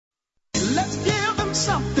Let's give them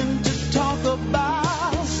something to talk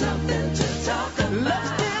about. Something to talk about. Let's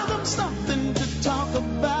give them something to talk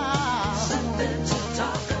about. Something to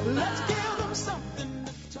talk about. Let's give them something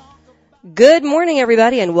to talk about. Good morning,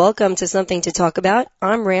 everybody, and welcome to Something to Talk About.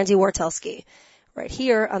 I'm Randi Wartelski, right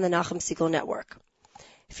here on the Nachum Segal Network.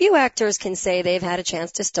 Few actors can say they've had a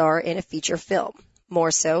chance to star in a feature film.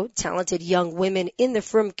 More so, talented young women in the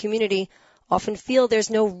frum community often feel there's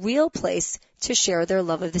no real place to share their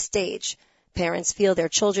love of the stage. Parents feel their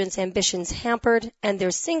children's ambitions hampered and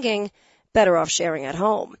their singing better off sharing at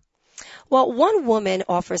home. Well, one woman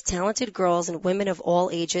offers talented girls and women of all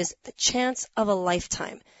ages the chance of a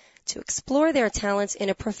lifetime to explore their talents in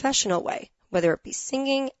a professional way, whether it be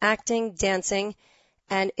singing, acting, dancing,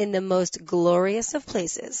 and in the most glorious of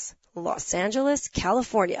places, Los Angeles,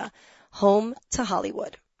 California, home to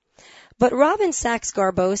Hollywood. But Robin Sachs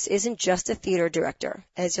Garbose isn't just a theater director.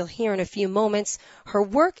 As you'll hear in a few moments, her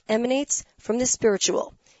work emanates from the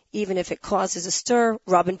spiritual. Even if it causes a stir,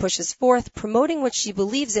 Robin pushes forth, promoting what she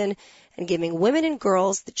believes in and giving women and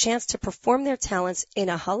girls the chance to perform their talents in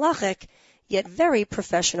a halachic, yet very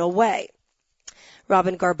professional way.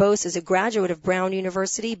 Robin Garbose is a graduate of Brown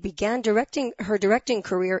University, began her directing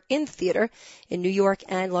career in theater in New York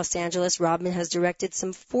and Los Angeles. Robin has directed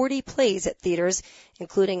some 40 plays at theaters,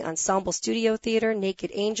 including Ensemble Studio Theater,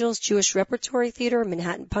 Naked Angels, Jewish Repertory Theater,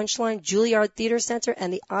 Manhattan Punchline, Juilliard Theater Center,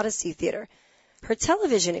 and the Odyssey Theatre. Her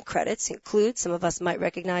television credits include, some of us might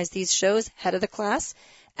recognize these shows, Head of the Class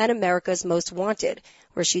and America's Most Wanted,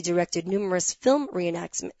 where she directed numerous film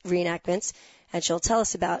reenactments, and she'll tell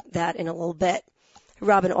us about that in a little bit.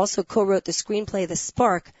 Robin also co-wrote the screenplay The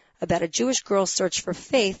Spark, about a Jewish girl's search for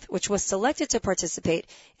faith, which was selected to participate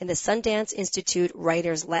in the Sundance Institute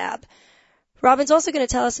Writers Lab. Robin's also going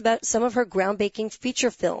to tell us about some of her groundbreaking feature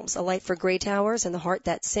films, A Light for Grey Towers and The Heart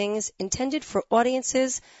That Sings, intended for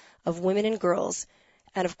audiences of women and girls,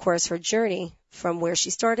 and of course her journey from where she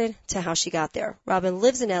started to how she got there. Robin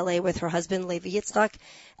lives in LA with her husband, Levi Yitzchak,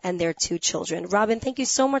 and their 2 children. Robin, thank you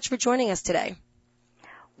so much for joining us today.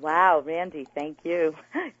 Wow, Randi, thank you.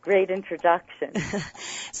 Great introduction.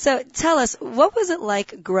 So tell us, what was it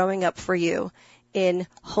like growing up for you in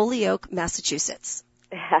Holyoke, Massachusetts?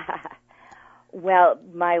 Well,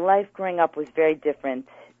 my life growing up was very different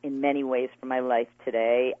in many ways from my life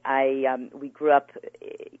today. We grew up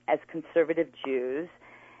as conservative Jews,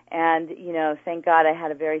 and, thank God I had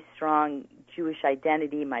a very strong Jewish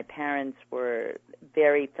identity. My parents were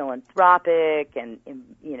very philanthropic and,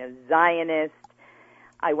 Zionist.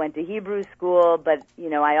 I went to Hebrew school, but,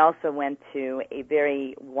 I also went to a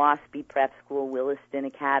very WASPy prep school, Williston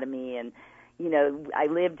Academy, and, I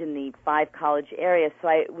lived in the 5-college area, so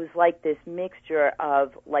it was like this mixture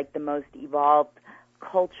of, like, the most evolved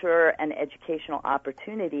culture and educational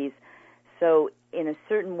opportunities. So in a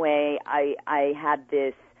certain way, I had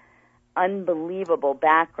this unbelievable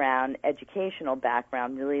background, educational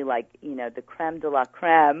background, really like, the creme de la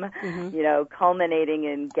creme, culminating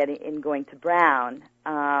in going to Brown.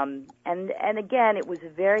 And again, it was a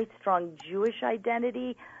very strong Jewish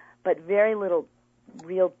identity, but very little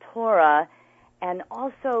real Torah, and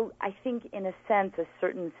also, I think, in a sense, a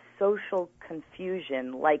certain social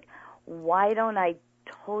confusion, like, why don't I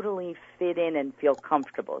totally fit in and feel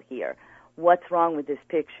comfortable here? What's wrong with this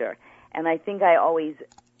picture? And I think I always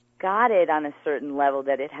got it on a certain level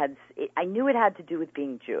that I knew it had to do with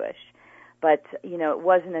being Jewish. But, it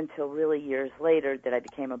wasn't until really years later that I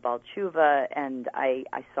became a Baal Tshuva and I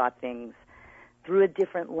saw things through a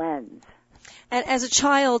different lens. And as a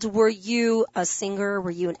child, were you a singer? Were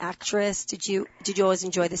you an actress? Did you always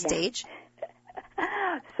enjoy the stage?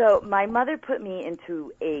 So my mother put me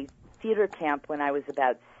into a theater camp when I was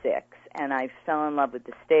about 6, and I fell in love with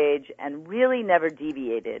the stage and really never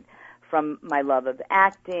deviated from my love of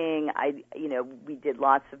acting. We did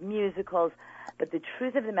lots of musicals, but the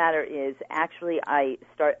truth of the matter is, actually, I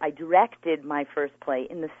directed my first play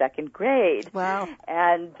in the 2nd grade. Wow!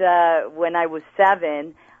 And when I was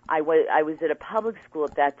 7, I was at a public school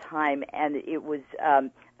at that time, and it was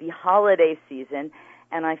the holiday season,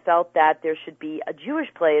 and I felt that there should be a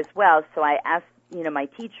Jewish play as well. So I asked, my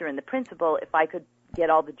teacher and the principal if I could get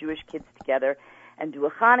all the Jewish kids together and do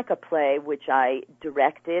a Hanukkah play, which I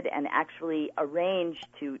directed and actually arranged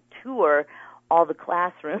to tour all the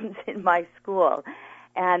classrooms in my school.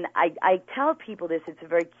 And I tell people this, it's a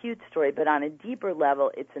very cute story, but on a deeper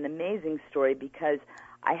level, it's an amazing story because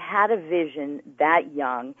I had a vision that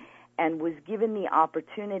young and was given the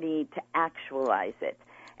opportunity to actualize it.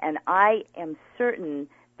 And I am certain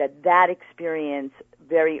that experience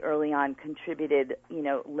very early on contributed,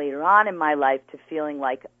 later on in my life to feeling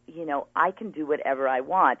like, I can do whatever I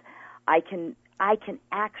want. I can I can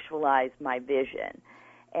actualize my vision.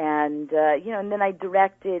 And, and then I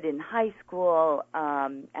directed in high school,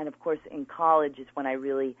 and of course in college is when I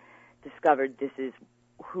really discovered this is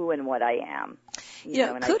who and what I am.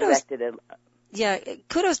 And kudos, I directed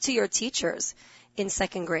kudos to your teachers in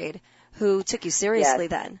second grade who took you seriously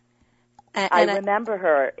then. I remember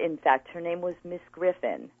her. In fact, her name was Miss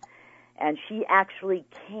Griffin, and she actually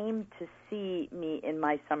came to see me in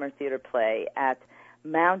my summer theater play at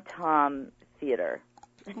Mount Tom Theater.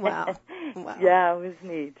 Wow. Yeah, it was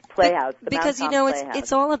neat. Playhouse. Because,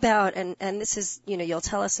 it's all about, and this is, you'll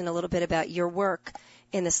tell us in a little bit about your work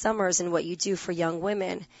in the summers and what you do for young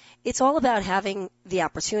women. It's all about having the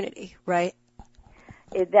opportunity, right?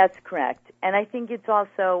 That's correct. And I think it's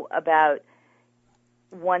also about,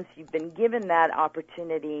 once you've been given that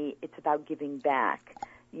opportunity, it's about giving back.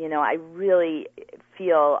 I really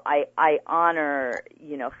feel I honor,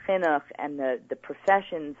 chinuch and the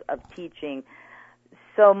professions of teaching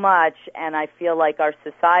so much, and I feel like our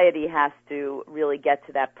society has to really get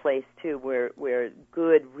to that place too, where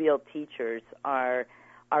good, real teachers are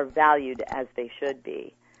valued as they should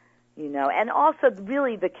be, and also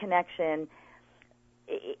really the connection.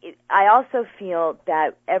 I also feel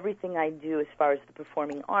that everything I do as far as the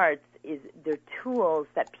performing arts is they're tools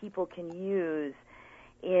that people can use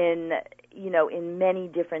in many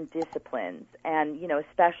different disciplines, and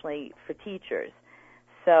especially for teachers.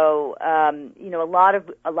 So, a lot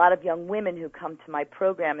of young women who come to my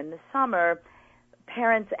program in the summer,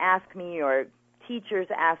 parents ask me or teachers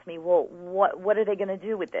ask me, well, what are they going to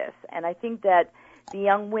do with this? And I think that the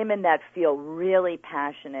young women that feel really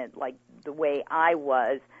passionate, like the way I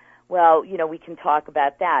was, well, we can talk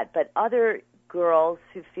about that. But other girls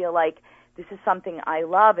who feel like this is something I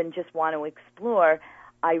love and just want to explore,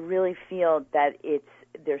 I really feel that it's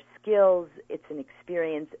their skills, it's an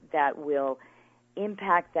experience that will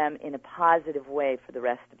impact them in a positive way for the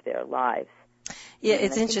rest of their lives. Yeah,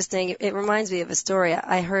 it's interesting. It reminds me of a story.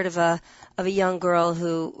 I heard of a young girl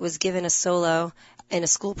who was given a solo in a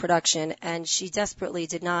school production, and she desperately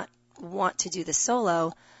did not want to do the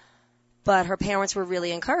solo, but her parents were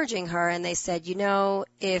really encouraging her, and they said,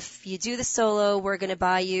 if you do the solo, we're going to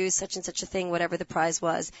buy you such and such a thing, whatever the prize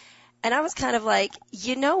was. And I was kind of like,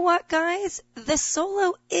 you know what, guys? The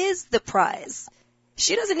solo is the prize.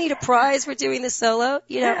 She doesn't need a prize for doing the solo,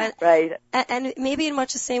 and, right. And maybe in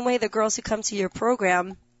much the same way, the girls who come to your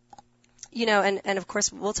program, and of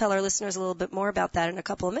course we'll tell our listeners a little bit more about that in a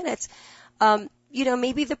couple of minutes.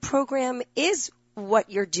 Maybe the program is what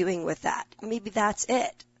you're doing with that. Maybe that's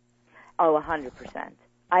it. Oh, 100%.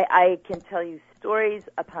 I can tell you stories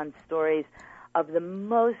upon stories of the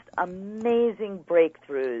most amazing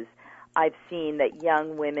breakthroughs I've seen that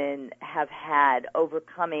young women have had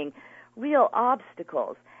overcoming real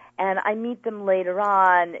obstacles. And I meet them later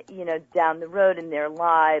on, down the road in their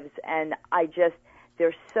lives, and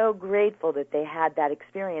they're so grateful that they had that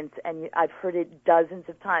experience. And I've heard it dozens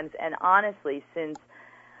of times. And honestly, since,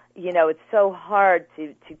 it's so hard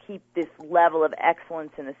to keep this level of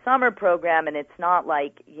excellence in a summer program, and it's not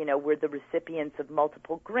like, we're the recipients of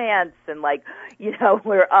multiple grants and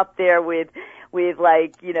we're up there with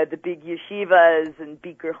the big yeshivas and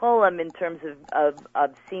Bikur Cholam in terms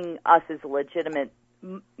of seeing us as a legitimate,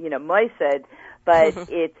 moised, but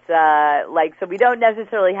it's so we don't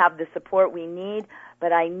necessarily have the support we need,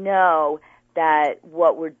 but I know that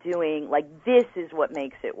what we're doing, this is what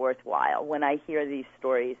makes it worthwhile when I hear these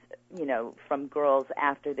stories, from girls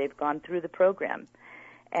after they've gone through the program.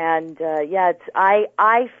 And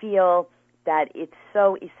I feel that it's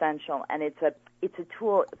so essential, and it's a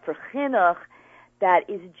tool for chinuch that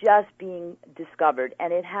is just being discovered,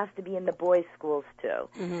 and it has to be in the boys' schools too.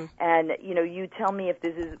 Mm-hmm. And you tell me if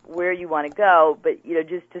this is where you want to go, but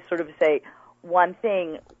just to sort of say one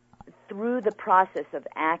thing, through the process of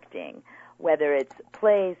acting, whether it's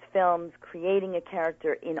plays, films, creating a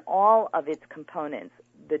character in all of its components,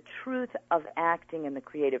 the truth of acting and the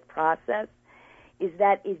creative process is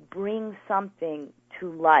that it brings something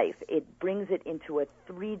to life. It brings it into a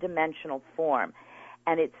three-dimensional form.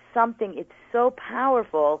 And it's so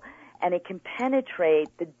powerful, and it can penetrate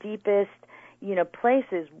the deepest,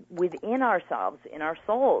 places within ourselves, in our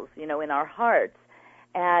souls, in our hearts.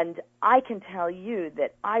 And I can tell you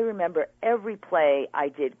that I remember every play I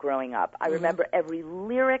did growing up. I remember every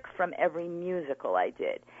lyric from every musical I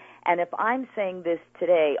did. And if I'm saying this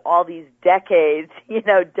today, all these decades,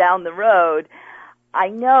 down the road, I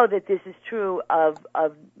know that this is true of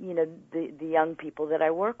the young people that I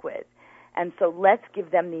work with. And so let's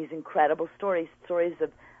give them these incredible stories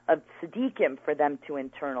of tzaddikim for them to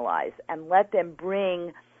internalize, and let them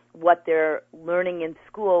bring what they're learning in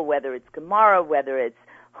school, whether it's Gemara, whether it's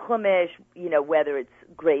Chumash, whether it's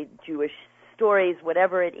great Jewish stories,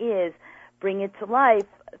 whatever it is, bring it to life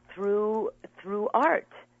through art.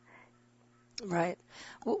 Right.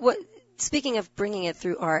 Speaking of bringing it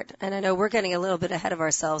through art, and I know we're getting a little bit ahead of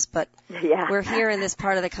ourselves, but yeah. We're here in this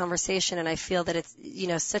part of the conversation, and I feel that it's,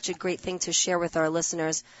 such a great thing to share with our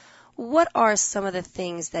listeners. What are some of the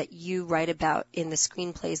things that you write about in the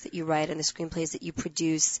screenplays that you write and the screenplays that you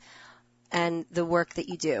produce and the work that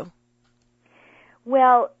you do?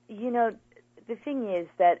 Well, the thing is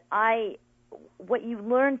that what you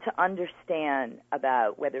learn to understand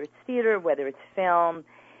about whether it's theater, whether it's film,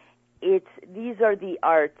 these are the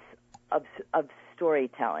arts of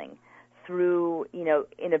storytelling through,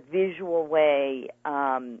 in a visual way.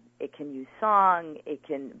 It can use song,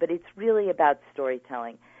 but it's really about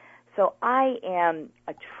storytelling. So I am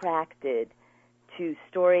attracted to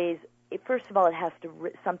stories. First of all,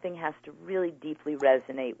 something has to really deeply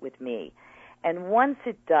resonate with me. And once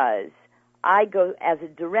it does, as a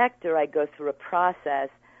director, I go through a process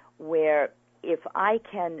where if I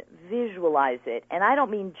can visualize it, and I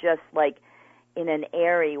don't mean just like in an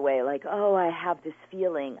airy way, like, oh, I have this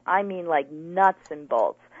feeling. I mean like nuts and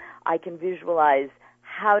bolts. I can visualize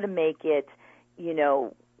how to make it,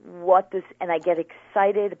 and I get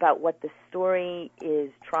excited about what the story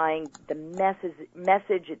is trying, the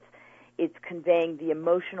message it's conveying, the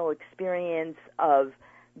emotional experience of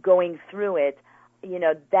going through it.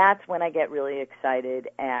 That's when I get really excited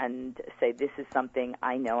and say, this is something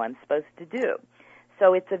I know I'm supposed to do.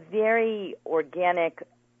 So it's a very organic,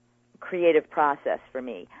 creative process for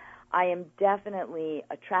me. I am definitely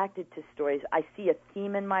attracted to stories. I see a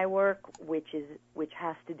theme in my work, which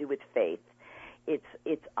has to do with faith.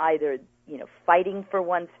 It's either fighting for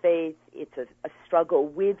one's faith. It's a struggle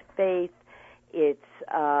with faith. It's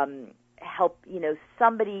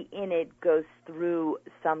somebody in it goes through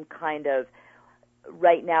some kind of,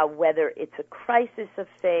 right now, whether it's a crisis of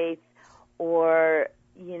faith or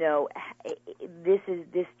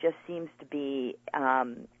this just seems to be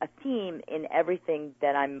a theme in everything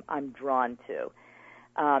that I'm drawn to.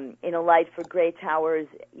 In A Light for Grey Towers,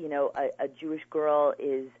 a Jewish girl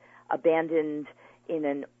is abandoned in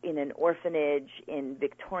an orphanage in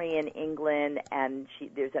Victorian England, and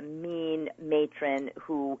there's a mean matron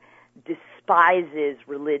who despises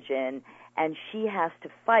religion, and she has to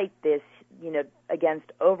fight this,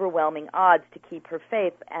 against overwhelming odds to keep her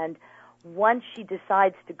faith. And once she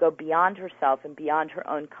decides to go beyond herself and beyond her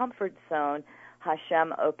own comfort zone,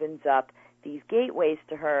 Hashem opens up these gateways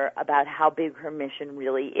to her about how big her mission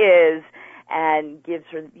really is, and gives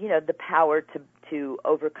her, the power to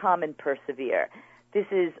overcome and persevere. This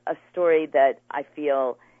is a story that I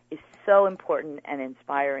feel is so important and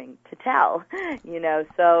inspiring to tell,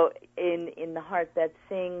 So in The Heart That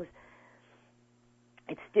Sings,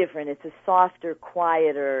 it's different. It's a softer,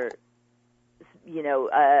 quieter,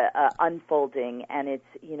 unfolding, and it's,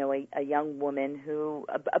 a young woman who,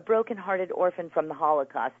 a broken-hearted orphan from the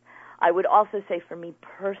Holocaust. I would also say for me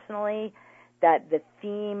personally that the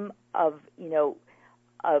theme of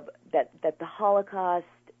that the Holocaust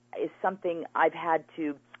is something I've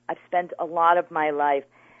spent a lot of my life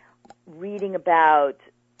reading about,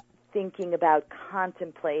 thinking about,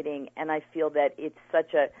 contemplating, and I feel that it's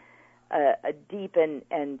such a deep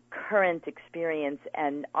and current experience,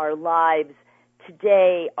 and our lives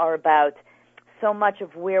today are about so much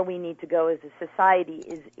of where we need to go as a society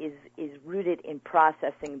is rooted in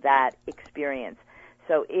processing that experience.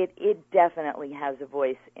 So it definitely has a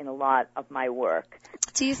voice in a lot of my work.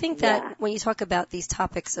 Do you think that when you talk about these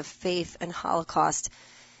topics of faith and Holocaust,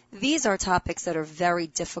 these are topics that are very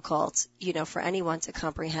difficult, for anyone to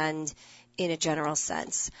comprehend in a general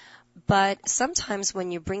sense? But sometimes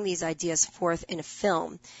when you bring these ideas forth in a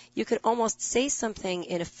film, you could almost say something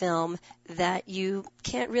in a film that you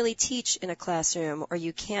can't really teach in a classroom, or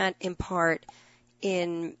you can't impart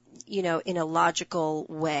in a logical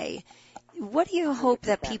way. What do you hope 100%.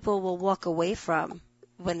 That people will walk away from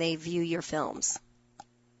when they view your films?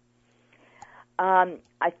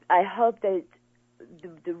 I hope that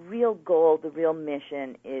the real goal, the real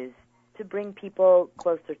mission is to bring people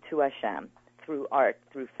closer to Hashem through art,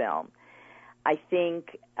 through film. I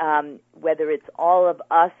think whether it's all of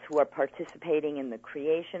us who are participating in the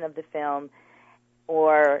creation of the film,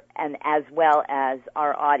 and as well as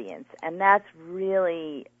our audience, and that's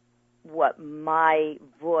really what my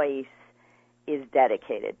voice is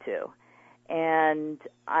dedicated to. And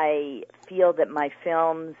I feel that my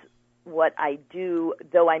films, what I do,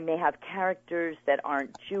 though I may have characters that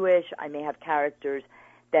aren't Jewish, I may have characters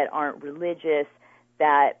that aren't religious,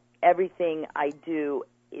 that everything I do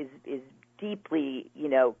is deeply,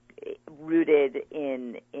 rooted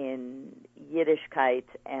in Yiddishkeit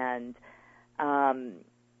and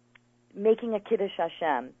making a Kiddush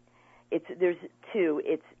Hashem. There's two.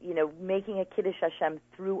 It's, making a Kiddush Hashem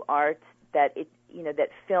through art, that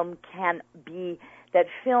film can be, that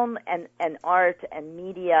film and art and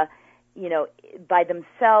media, by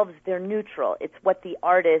themselves, they're neutral. It's what the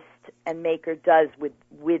artist and maker does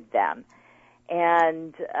with them.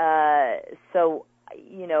 And so,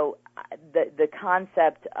 the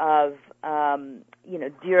concept of,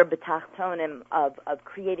 dir b'tachtonim, of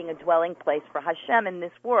creating a dwelling place for Hashem in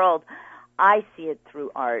this world, I see it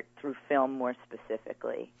through art, through film more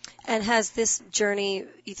specifically. And has this journey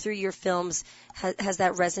through your films, has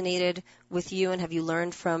that resonated with you, and have you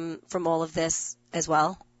learned from all of this as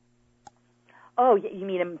well? Oh, you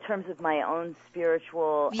mean in terms of my own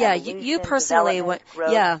spiritual you personally,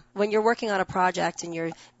 when you're working on a project and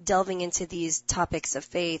you're delving into these topics of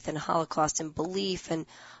faith and Holocaust and belief and,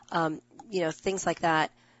 things like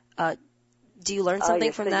that, do you learn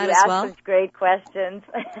something from that as well? You ask such great questions.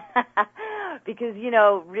 Because,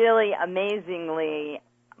 really amazingly,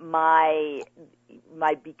 my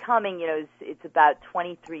becoming, it's about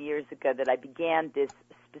 23 years ago that I began this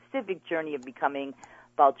specific journey of becoming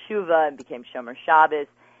Baal Tshuva and became Shomer Shabbos.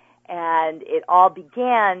 And it all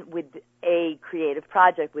began with a creative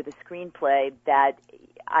project, with a screenplay that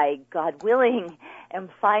I, God willing, am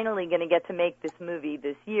finally going to get to make this movie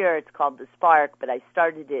this year. It's called The Spark, but I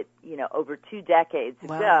started it, over 2 decades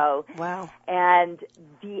ago. Wow. And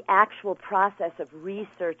the actual process of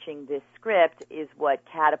researching this script is what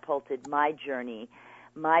catapulted my journey,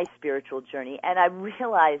 my spiritual journey. And I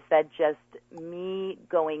realized that just me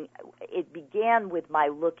it began with my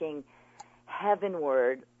looking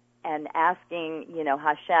heavenward and asking,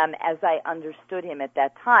 Hashem, as I understood him at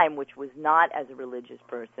that time, which was not as a religious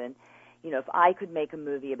person, if I could make a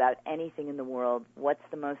movie about anything in the world, what's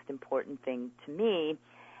the most important thing to me?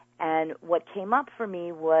 And what came up for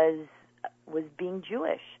me was being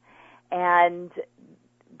Jewish. And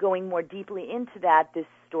going more deeply into that, this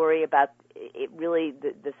story about it really,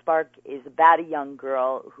 the Spark is about a young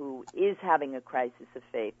girl who is having a crisis of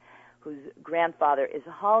faith, whose grandfather is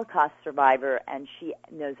a Holocaust survivor, and she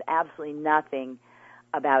knows absolutely nothing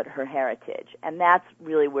about her heritage. And that's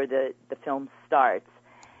really where the film starts.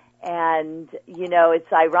 And,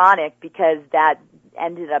 it's ironic because that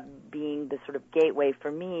ended up being the sort of gateway for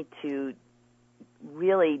me to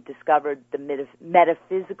really discover the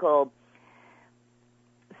metaphysical,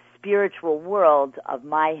 spiritual world of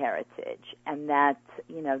my heritage. And that,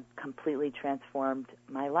 completely transformed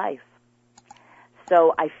my life.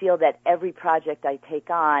 So I feel that every project I take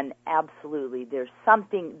on, absolutely, there's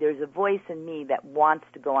a voice in me that wants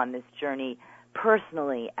to go on this journey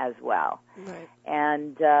personally as well. Right.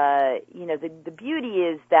 And, the beauty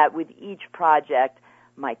is that with each project,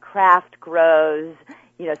 my craft grows,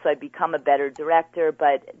 so I become a better director,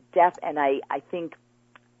 but I think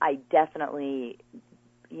I definitely,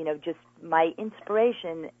 just my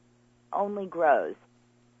inspiration only grows.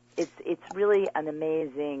 It's really an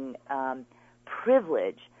amazing,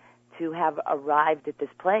 privilege to have arrived at this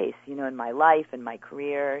place, in my life and my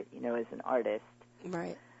career, as an artist.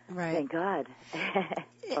 Right, right. Thank God.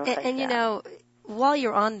 And while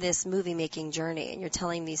you're on this movie-making journey and you're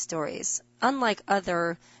telling these stories, unlike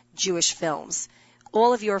other Jewish films,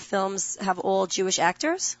 all of your films have all Jewish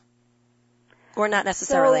actors? Or not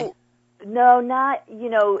necessarily? No, not,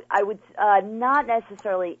 I would, not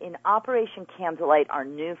necessarily. In Operation Candlelight, our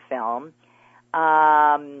new film,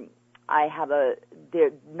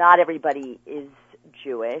 not everybody is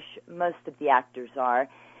Jewish. Most of the actors are.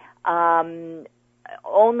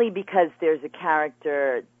 Only because there's a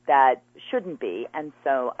character that shouldn't be. And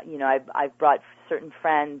so, I've brought certain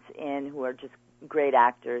friends in who are just great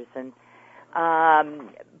actors. And,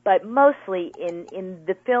 but mostly in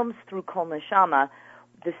the films through Kol Neshama,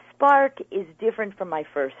 The Spark is different from my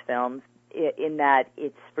first films in that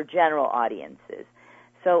it's for general audiences.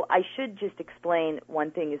 So I should just explain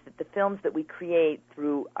one thing, is that the films that we create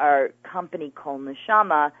through our company, Kol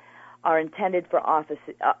Neshama, are intended for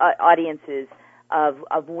audiences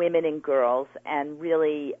of women and girls, and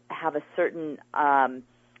really have a certain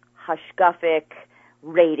hashkafic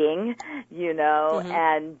rating,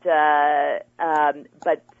 and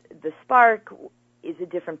but The Spark is a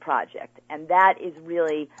different project, and that is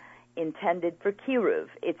really intended for Kiruv.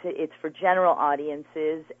 It's for general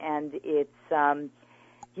audiences, and it's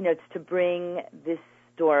it's to bring this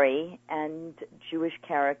story and Jewish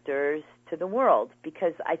characters to the world.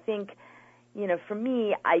 Because I think, for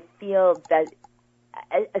me, I feel that,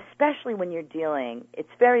 especially when you're dealing, it's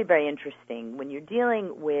very, very interesting, when you're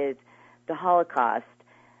dealing with the Holocaust,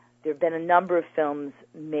 there have been a number of films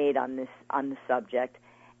made on the subject,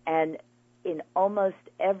 and in almost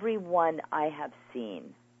every one I have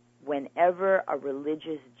seen, whenever a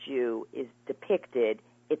religious Jew is depicted,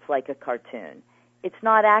 it's like a cartoon. It's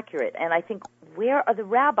not accurate. And I think, where are the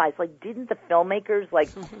rabbis? Like, didn't the filmmakers,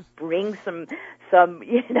 bring some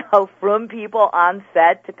frum people on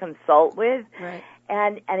set to consult with? Right.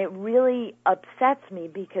 And it really upsets me,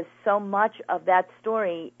 because so much of that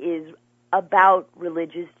story is about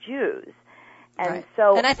religious Jews. And right.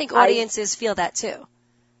 And I think audiences feel that too.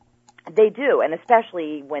 They do, and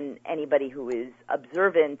especially when anybody who is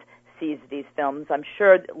observant sees these films, I'm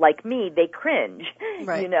sure, like me, they cringe,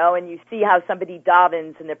 right. And you see how somebody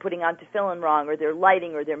davens and they're putting on tefillin wrong, or they're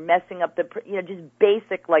lighting, or they're messing up just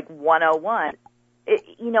basic, 101.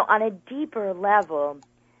 On a deeper level,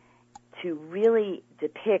 to really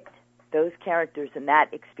depict those characters and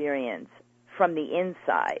that experience from the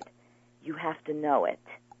inside, you have to know it.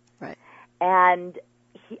 Right. And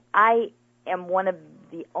I am one of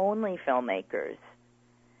the only filmmakers,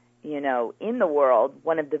 in the world,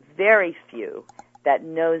 one of the very few that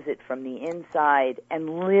knows it from the inside and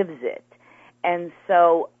lives it. And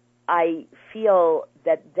so I feel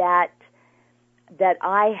that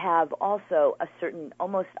I have also a certain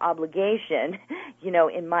almost obligation,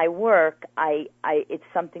 in my work. It's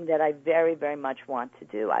something that I very, very much want to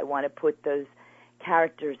do. I want to put those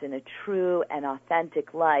characters in a true and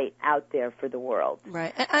authentic light out there for the world.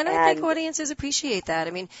 Right. And I think audiences appreciate that.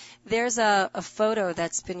 I mean, there's a photo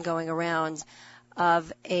that's been going around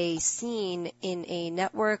of a scene in a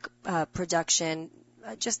network production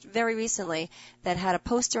just very recently that had a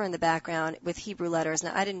poster in the background with Hebrew letters.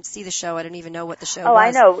 Now, I didn't see the show. I didn't even know what the show was. Oh,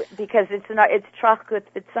 I know, because it's Trach Gut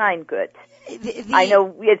Verzeihen Gut. I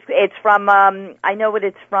know it's from I know what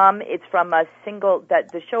it's from. It's from a single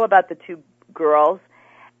the show about the two girls,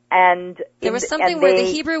 and there was something where the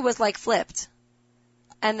Hebrew was flipped,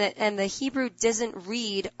 and the Hebrew doesn't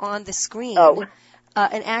read on the screen an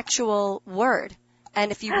actual word,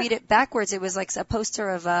 and if you read it backwards, it was like a poster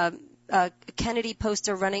of a Kennedy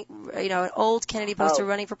poster running, an old Kennedy poster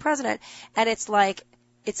running for president, and it's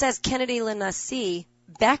it says Kennedy Lenasi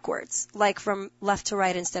backwards, from left to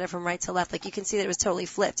right instead of from right to left. You can see that it was totally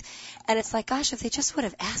flipped. And it's gosh, if they just would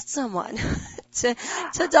have asked someone to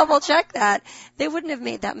double check that, they wouldn't have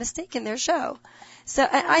made that mistake in their show. So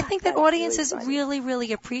I think that audiences really,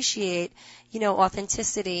 really appreciate,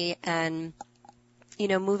 authenticity, and,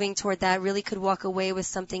 moving toward that really could walk away with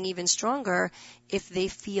something even stronger if they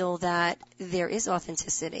feel that there is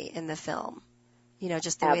authenticity in the film.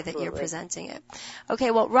 Just the way that you're presenting it.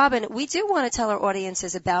 Okay, well, Robin, we do want to tell our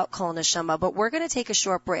audiences about Kol Neshama, but we're going to take a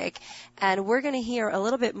short break, and we're going to hear a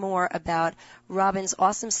little bit more about Robin's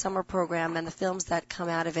awesome summer program and the films that come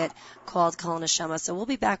out of it called Kol Neshama. So we'll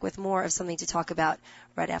be back with more of something to talk about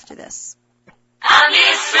right after this.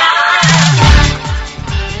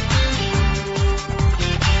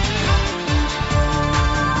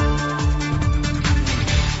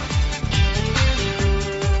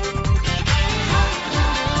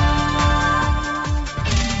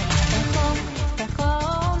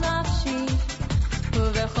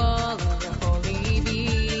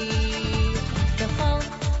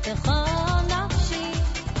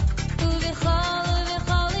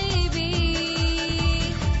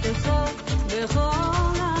 בכל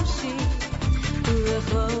נפשי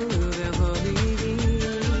ובכל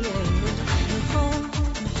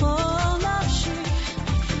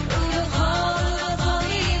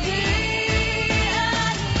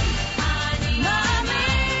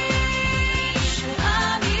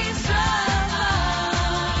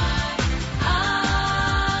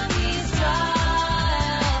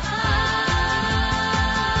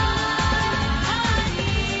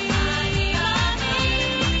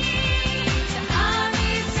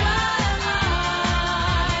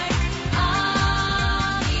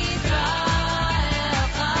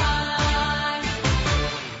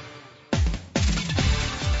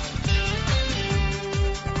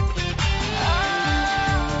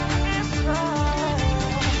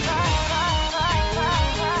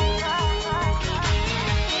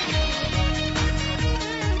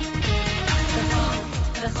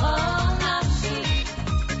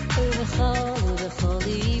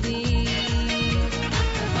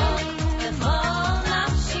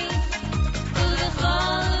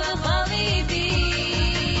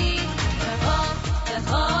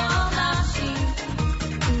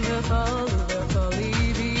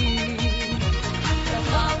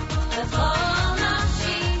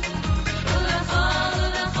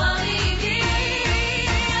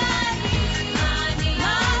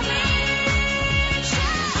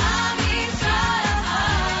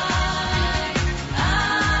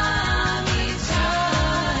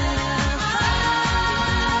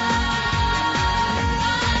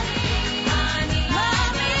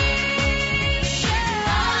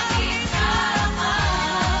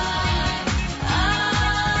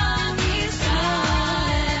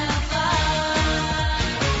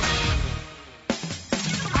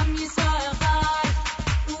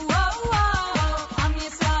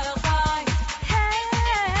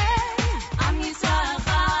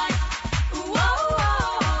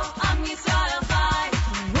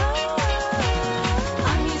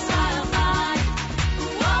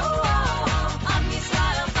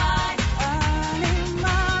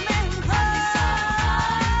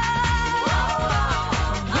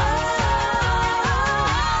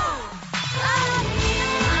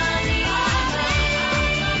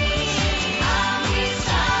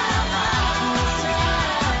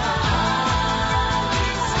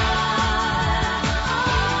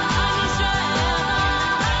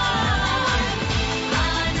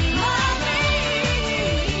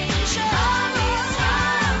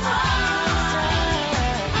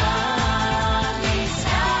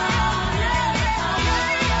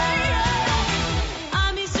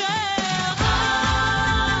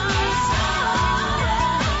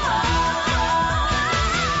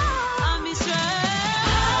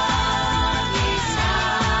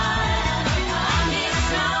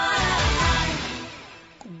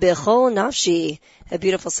Bechol Nafshi, a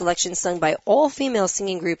beautiful selection sung by all-female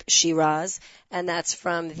singing group Shiraz, and that's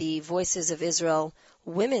from the Voices of Israel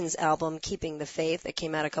women's album, Keeping the Faith, that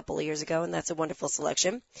came out a couple of years ago, and that's a wonderful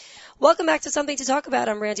selection. Welcome back to Something to Talk About.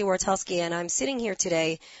 I'm Randi Wartelski, and I'm sitting here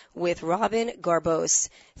today with Robin Garbose,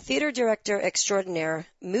 theater director extraordinaire,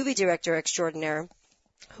 movie director extraordinaire,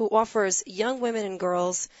 who offers young women and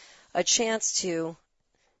girls a chance to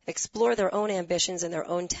explore their own ambitions and their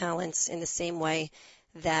own talents in the same way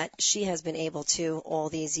that she has been able to all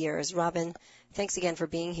these years. Robin, thanks again for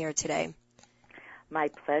being here today. My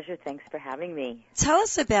pleasure. Thanks for having me. Tell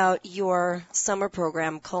us about your summer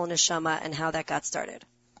program, Kol Neshama, and how that got started.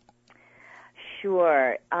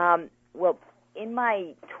 Sure. Well, in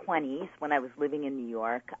my 20s, when I was living in New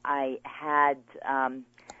York, I had, I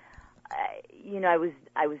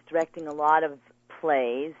was directing a lot of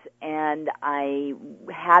plays, and I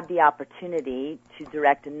had the opportunity to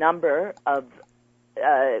direct a number of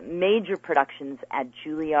major productions at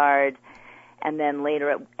Juilliard and then later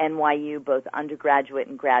at NYU, both undergraduate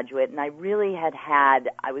and graduate. And I really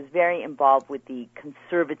I was very involved with the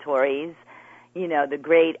conservatories, the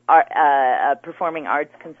great performing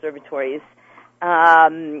arts conservatories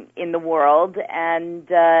in the world. And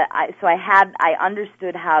I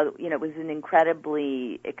understood how, it was an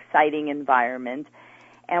incredibly exciting environment.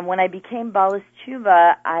 And when I became Balas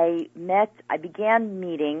Tshuva, I began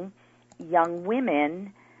meeting young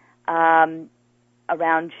women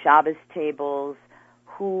around Shabbos tables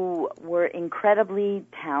who were incredibly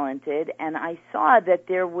talented, and I saw that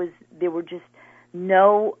there were just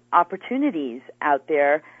no opportunities out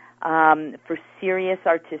there for serious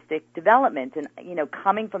artistic development. And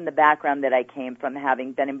coming from the background that I came from,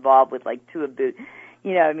 having been involved with two of the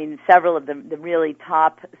several of the really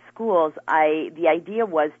top schools, the idea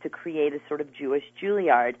was to create a sort of Jewish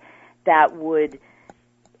Juilliard that would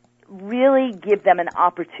really give them an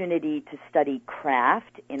opportunity to study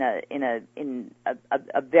craft in a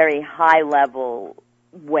very high level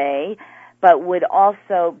way, but would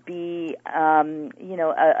also be an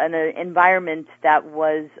environment that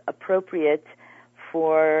was appropriate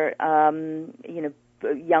for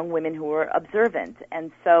young women who were observant.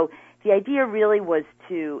 And so the idea really was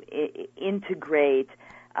to integrate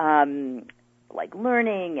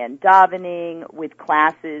learning and davening with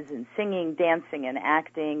classes and singing, dancing, and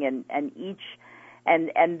acting, and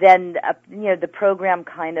then the program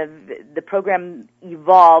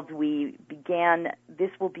evolved. We began.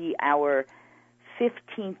 This will be our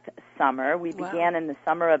 15th summer. We began in the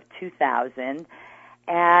summer of 2000,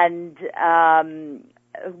 and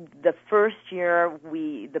the first year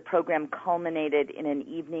the program culminated in an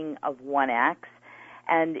evening of one act.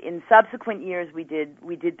 And in subsequent years, we did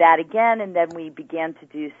that again, and then we began to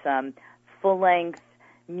do some full-length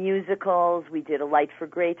musicals. We did A Light for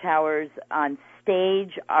Grey Towers on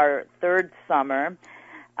stage our third summer.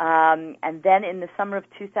 And then in the summer of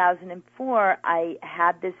 2004, I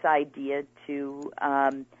had this idea to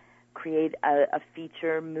create a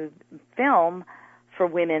feature film for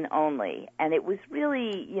women only. And it was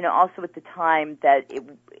really, also at the time that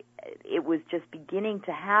it was just beginning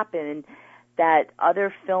to happen, that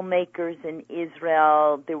other filmmakers in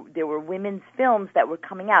Israel, there were women's films that were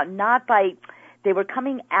coming out, they were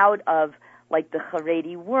coming out of the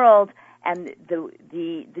Haredi world, and the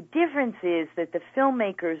difference is that the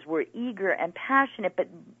filmmakers were eager and passionate, but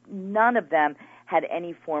none of them had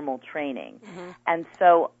any formal training. Mm-hmm. And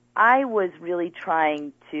so I was really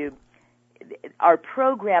our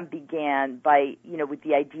program began by, with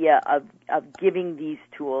the idea of giving these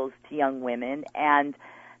tools to young women, and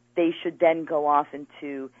they should then go off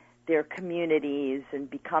into their communities and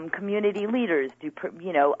become community leaders,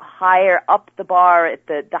 higher up the bar at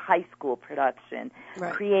the high school production,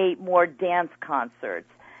 right. Create more dance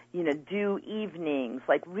concerts, do evenings,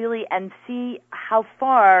 really, and see how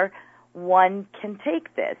far one can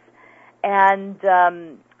take this. And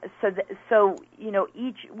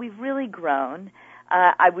we've really grown.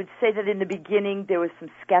 I would say that in the beginning there was some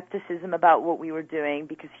skepticism about what we were doing,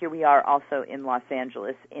 because here we are also in Los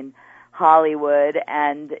Angeles, in Hollywood,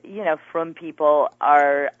 and from people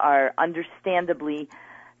are understandably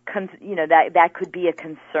that could be a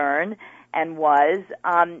concern, and was.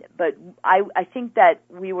 But I think that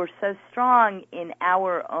we were so strong in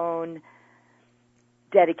our own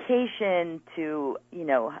dedication to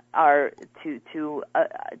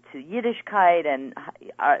Yiddishkeit and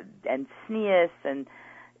Sneas and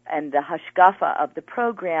the hashkafa of the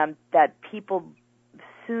program, that people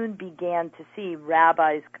soon began to see,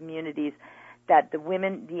 rabbis, communities, that the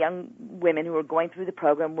young women who were going through the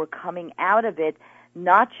program were coming out of it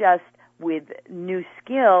not just with new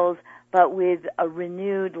skills, but with a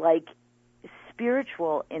renewed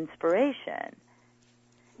spiritual inspiration.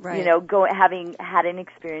 Right. You know, having had an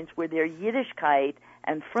experience where their Yiddishkeit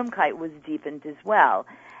and Frumkeit was deepened as well.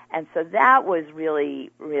 And so that was really,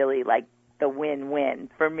 really like the win-win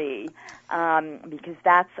for me, because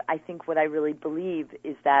that's, I think, what I really believe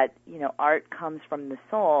is that, you know, art comes from the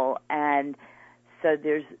soul, and so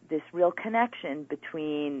there's this real connection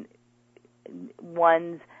between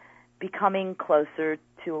one's becoming closer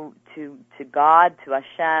to God, to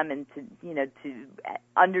Hashem, and to, you know, to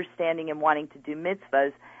understanding and wanting to do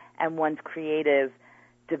mitzvahs, and one's creative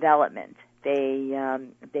development.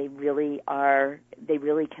 They really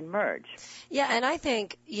can merge. Yeah, and I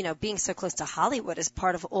think, you know, being so close to Hollywood is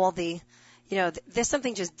part of all the, you know, there's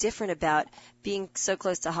something just different about being so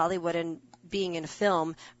close to Hollywood and being in a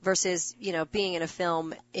film versus, you know, being in a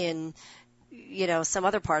film in, you know, some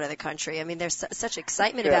other part of the country. I mean, there's such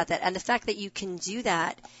excitement about that. And the fact that you can do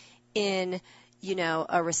that in, you know,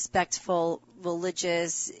 a respectful,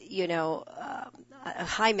 religious, you know, a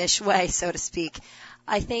Heimish way, so to speak,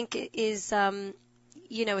 I think is,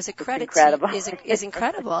 you know, is a credit is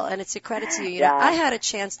incredible, and it's a credit to you. You know, I had a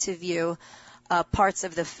chance to view parts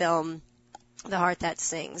of the film, The Heart That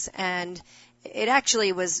Sings, and it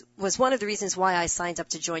actually was one of the reasons why I signed up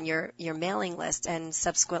to join your mailing list and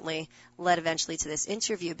subsequently led eventually to this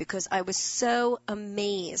interview, because I was so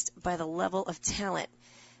amazed by the level of talent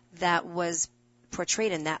that was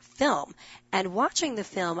portrayed in that film. And watching the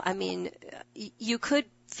film, I mean, you could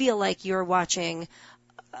feel like you're watching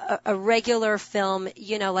a regular film,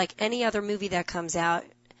 you know, like any other movie that comes out.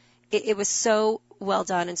 It was so well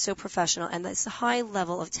done and so professional, and this high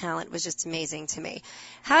level of talent was just amazing to me.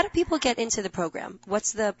 How do people get into the program?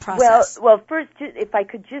 What's the process? Well, first, if I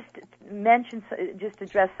could just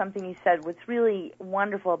address something you said, what's really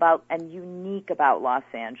wonderful about and unique about Los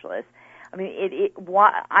Angeles. I mean,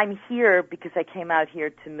 I'm here because I came out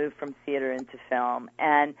here to move from theater into film,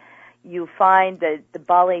 and you find that the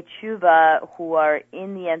Balei Tshuva who are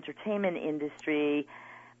in the entertainment industry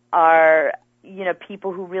are, you know,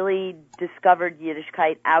 people who really discovered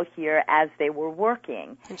Yiddishkeit out here as they were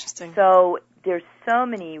working. Interesting. So there's so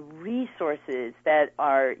many resources that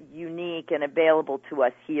are unique and available to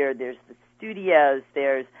us here. There's the studios.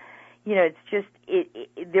 There's, you know, it's just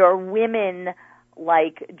there are women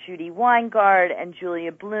like Judy Weingart and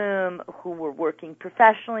Julia Bloom who were working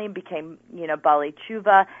professionally and became, you know, Balei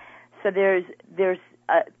Tshuva. So there's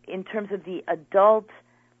in terms of the adult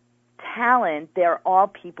talent, they're all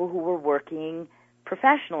people who were working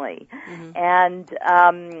professionally, and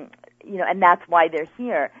you know, and that's why they're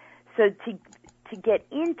here. So to get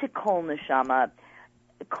into Kol Neshama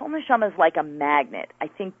is like a magnet. I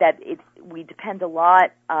think that we depend a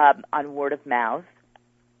lot on word of mouth,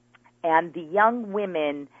 and the young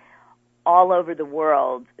women all over the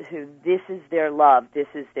world who this is their love, this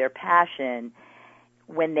is their passion.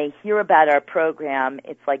 When they hear about our program,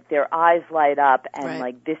 it's like their eyes light up and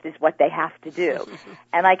like this is what they have to do.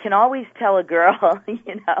 And I can always tell a girl,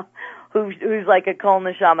 you know, who's like a Kol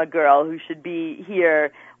Neshama girl who should be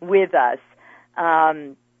here with us,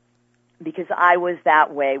 because I was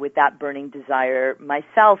that way with that burning desire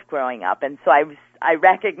myself growing up, and so I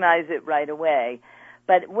recognize it right away.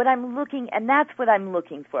 But what I'm looking, and that's what I'm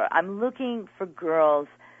looking for. I'm looking for girls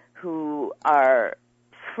who are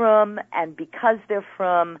from, and because they're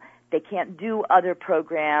from, they can't do other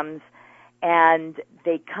programs, and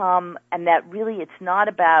they come, and that really it's not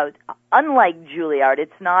about, unlike Juilliard,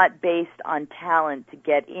 it's not based on talent to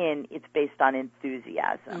get in, it's based on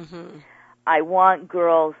enthusiasm. I want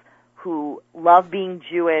girls who love being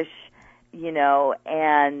Jewish, you know,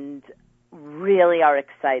 and really are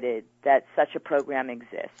excited that such a program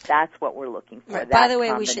exists. That's what we're looking for. Right. By the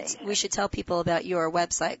way, we should tell people about your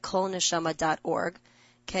website, kolneshama.org.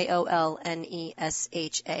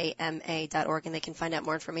 KOLNESHAMA.org, and they can find out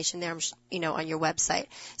more information there, you know, on your website.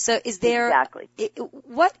 So is there, exactly.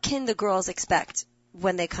 What can the girls expect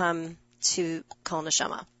when they come to Kol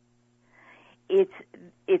Neshama? It's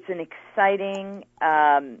an exciting,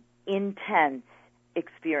 intense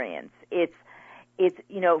experience. It's,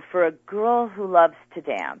 you know, for a girl who loves to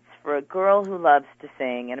dance, for a girl who loves to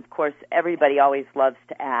sing, and of course everybody always loves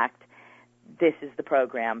to act, this is the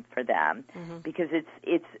program for them, because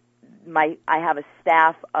I have a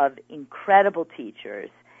staff of incredible teachers,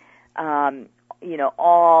 you know,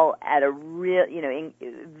 all at a real, you know,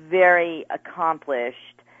 very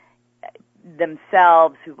accomplished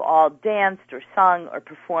themselves, who've all danced or sung or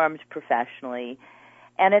performed professionally.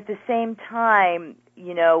 And at the same time,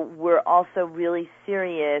 you know, we're also really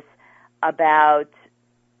serious about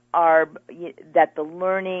that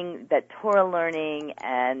Torah learning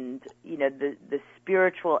and, you know, the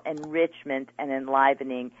spiritual enrichment and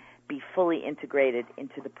enlivening be fully integrated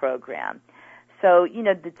into the program. So,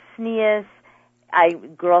 the SNEAS,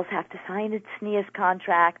 girls have to sign a SNEAS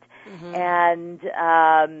contract, and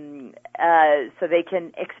so they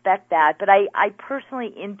can expect that. But I personally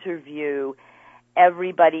interview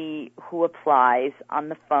everybody who applies on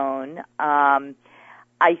the phone.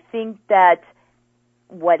 I think that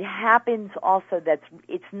what happens also,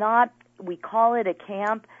 it's not, we call it a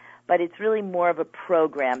camp, but it's really more of a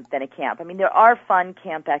program than a camp. I mean, there are fun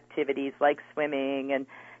camp activities like swimming and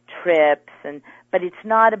trips, but it's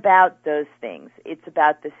not about those things. It's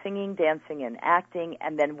about the singing, dancing, and acting,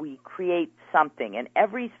 and then we create something. And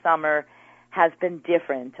every summer has been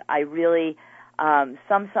different. I really,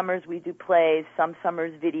 some summers we do plays, some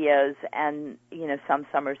summers videos, and some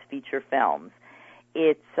summers feature films.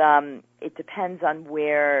 It depends on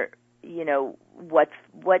where, what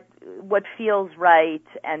feels right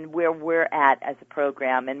and where we're at as a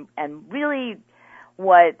program, and really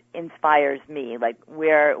what inspires me, like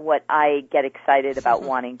what I get excited about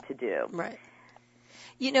wanting to do. Right.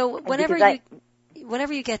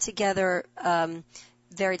 Whenever you get together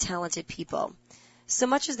very talented people, so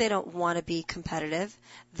much as they don't want to be competitive,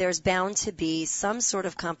 there's bound to be some sort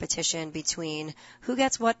of competition between who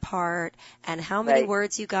gets what part and how many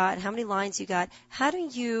words you got and how many lines you got. How do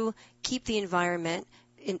you keep the environment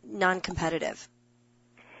non-competitive?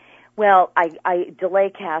 Well, I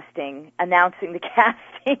delay announcing the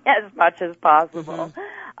casting as much as possible.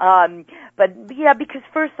 But yeah, because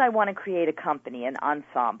first I want to create a company, an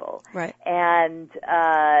ensemble. Right. And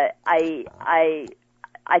I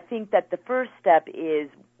think that the first step is,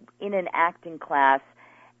 in an acting class,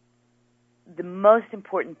 the most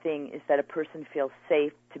important thing is that a person feels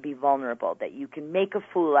safe to be vulnerable, that you can make a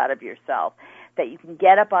fool out of yourself, that you can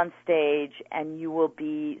get up on stage and you will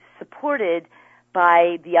be supported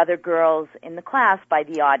by the other girls in the class, by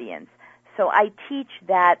the audience. So I teach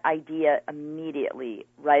that idea immediately,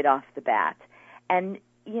 right off the bat. And,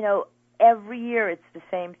 every year it's the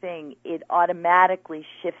same thing. It automatically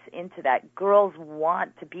shifts into that. Girls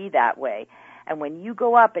want to be that way. And when you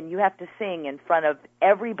go up and you have to sing in front of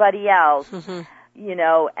everybody else, and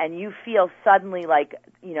you feel suddenly like,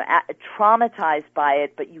 traumatized by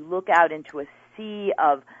it, but you look out into a sea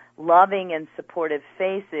of loving and supportive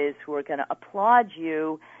faces who are going to applaud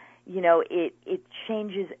you, it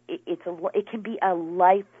changes. It can be a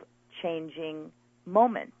life-changing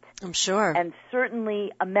moment. I'm sure. And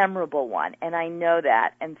certainly a memorable one, and I know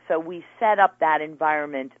that. And so we set up that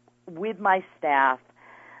environment with my staff,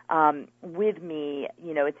 with me.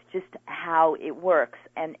 It's just how it works.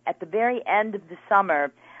 And at the very end of the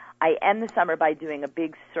summer, I end the summer by doing a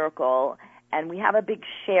big circle, and we have a big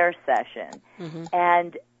share session.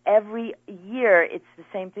 And every year it's the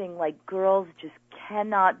same thing. Like, girls just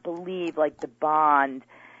cannot believe, like, the bond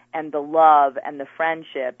and the love and the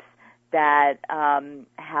friendships that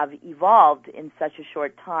have evolved in such a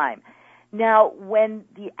short time. Now, when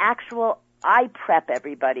I prep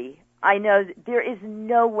everybody. I know there is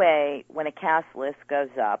no way when a cast list goes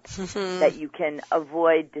up that you can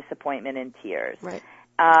avoid disappointment and tears. Right.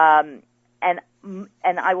 And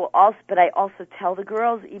I will also, but I also tell the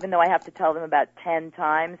girls, even though I have to tell them about 10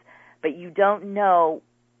 times, but you don't know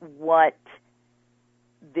what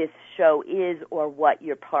this show is or what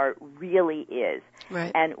your part really is.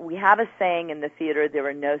 Right. And we have a saying in the theater, there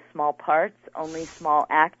are no small parts, only small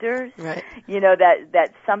actors. Right.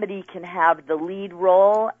 That somebody can have the lead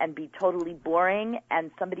role and be totally boring,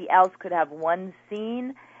 and somebody else could have one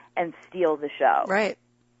scene and steal the show. Right.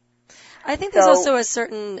 I think there's also a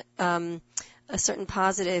certain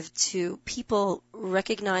positive to people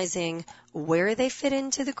recognizing where they fit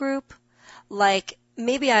into the group. Like,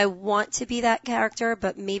 maybe I want to be that character,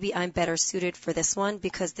 but maybe I'm better suited for this one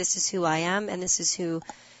because this is who I am and this is who,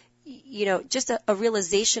 just a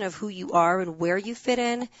realization of who you are and where you fit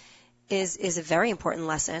in is a very important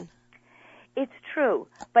lesson. It's true.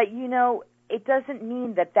 But, it doesn't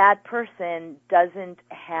mean that person doesn't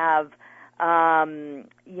have,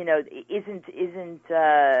 isn't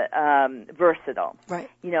versatile. Right.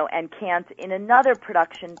 And can't in another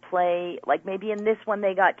production play, like maybe in this one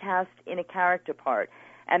they got cast in a character part,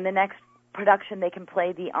 and the next production they can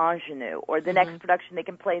play the ingenue, or the next production they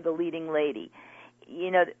can play the leading lady.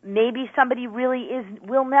 Maybe somebody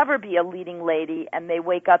will never be a leading lady, and they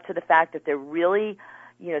wake up to the fact that they're really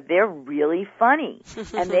funny,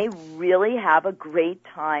 and they really have a great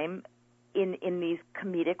time in these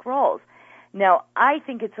comedic roles. Now, I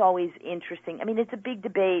think it's always interesting. I mean, it's a big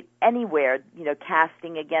debate anywhere,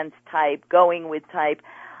 casting against type, going with type.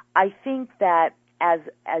 I think that as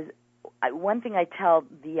one thing I tell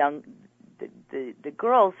the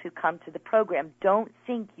girls who come to the program, don't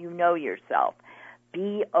think you know yourself.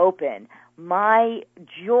 be open. My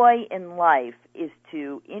joy in life is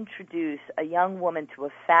to introduce a young woman to a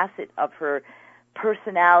facet of her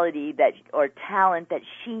personality or talent that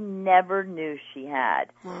she never knew she had.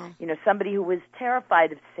 Wow. Somebody who was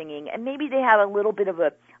terrified of singing, and maybe they have a little bit of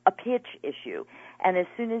a pitch issue. And as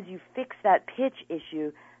soon as you fix that pitch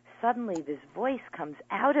issue, suddenly this voice comes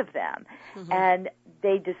out of them. Mm-hmm. And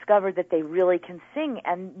they discover that they really can sing.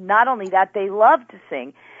 And not only that, they love to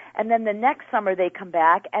sing. And then the next summer they come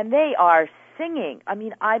back and they are singing. I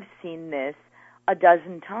mean, I've seen this a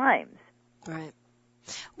dozen times. Right.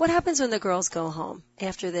 What happens when the girls go home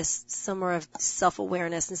after this summer of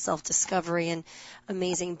self-awareness and self-discovery and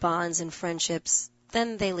amazing bonds and friendships?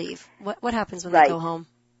 Then they leave. What happens when they go home?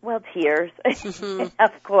 Well, tears,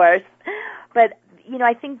 of course. But,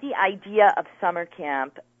 I think the idea of summer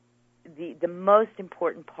camp, the most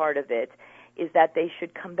important part of it is that they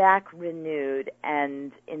should come back renewed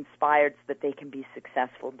and inspired so that they can be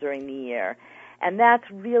successful during the year. And that's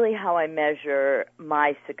really how I measure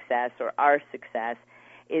my success or our success,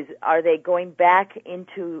 is are they going back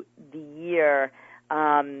into the year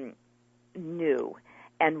new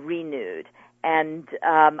and renewed. And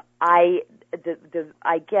I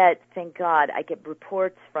get, thank God, I get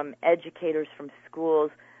reports from educators from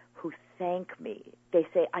schools who thank me. They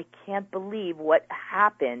say, I can't believe what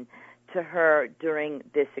happened to her during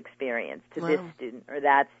this experience, to this student or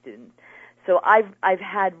that student. So I've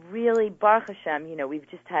had really, Baruch Hashem, we've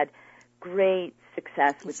just had great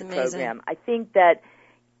success with the program. I think that,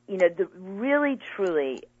 really,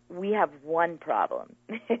 truly, we have one problem.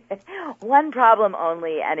 One problem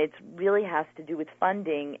only, and it really has to do with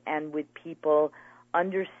funding and with people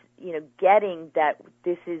getting that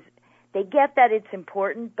they get that it's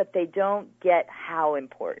important, but they don't get how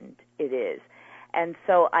important it is. And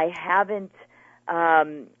so I haven't,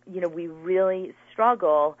 we really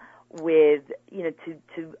struggle with,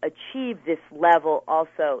 to achieve this level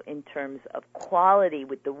also in terms of quality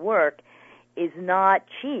with the work is not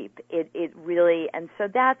cheap. It really, and so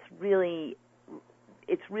that's really,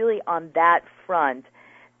 it's really on that front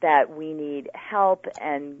that we need help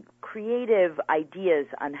and creative ideas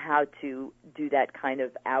on how to do that kind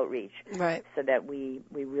of outreach, right? So that we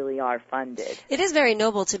really are funded. It is very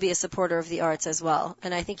noble to be a supporter of the arts as well,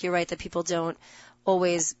 and I think you're right that people don't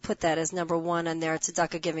always put that as number one on their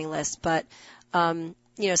tzedakah giving list, but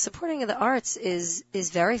supporting of the arts is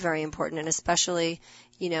very, very important, and especially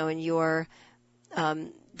in your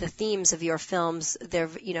the themes of your films, they're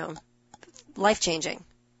life-changing.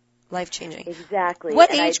 Life-changing. Exactly.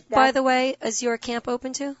 What age, by the way, is your camp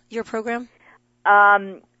open to, your program?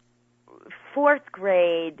 4th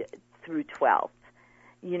grade through 12th.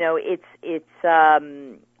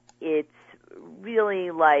 It's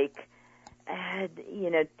really like,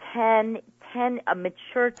 10, a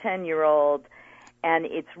mature 10-year-old, and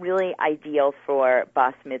it's really ideal for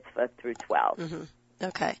Bas Mitzvah through 12. Mm-hmm.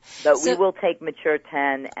 Okay. But we will take mature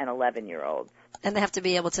 10 and 11-year-olds. And they have to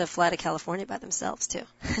be able to fly to California by themselves too.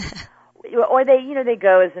 Or they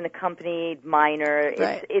go as an accompanied minor.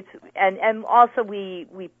 Right. And also we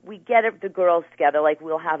get the girls together. Like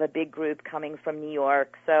we'll have a big group coming from New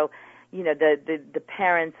York. So, the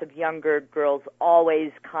parents of younger girls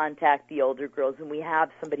always contact the older girls, and we have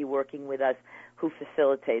somebody working with us who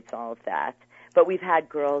facilitates all of that. But we've had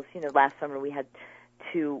girls, last summer we had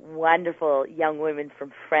 2 wonderful young women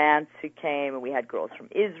from France who came, and we had girls from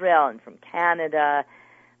Israel and from Canada.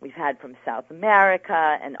 We've had from South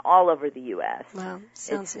America and all over the U.S. Wow,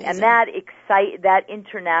 sounds amazing. And that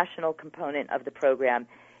international component of the program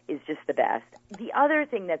is just the best. The other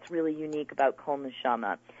thing that's really unique about Kol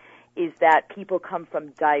Neshama is that people come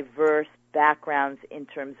from diverse backgrounds in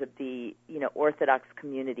terms of the Orthodox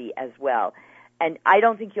community as well. And I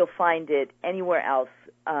don't think you'll find it anywhere else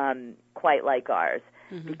quite like ours,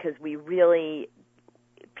 mm-hmm. because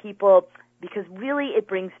it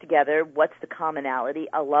brings together what's the commonality,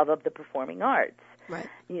 a love of the performing arts. Right.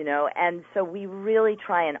 And so we really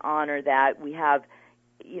try and honor that. We have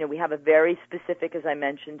a very specific, as I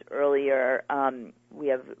mentioned earlier, we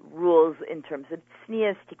have rules in terms of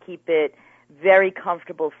tznius to keep it very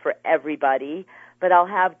comfortable for everybody. But I'll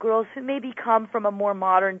have girls who maybe come from a more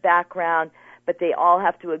modern background, but they all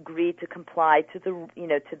have to agree to comply to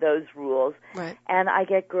to those rules. Right. And I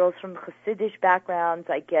get girls from Hasidic backgrounds.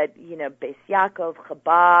 I get Beis Yaakov,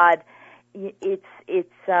 Chabad.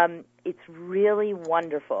 It's really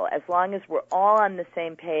wonderful as long as we're all on the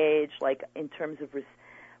same page, like in terms of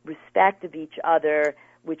respect of each other,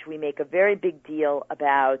 which we make a very big deal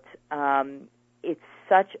about. it's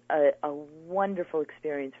such a wonderful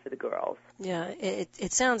experience for the girls. Yeah,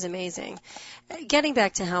 it sounds amazing. Getting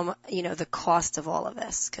back to how, the cost of all of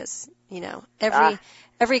this, because,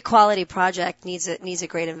 every quality project needs a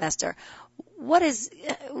great investor. What is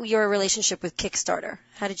your relationship with Kickstarter?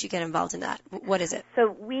 How did you get involved in that? What is it?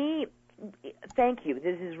 So thank you.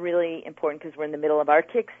 This is really important because we're in the middle of our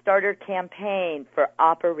Kickstarter campaign for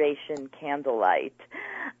Operation Candlelight,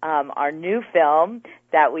 our new film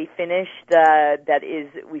that we finished.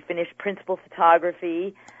 We finished principal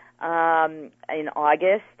photography in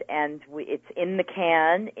August, and it's in the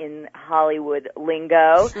can in Hollywood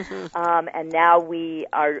lingo. And now we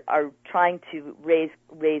are trying to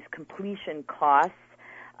raise completion costs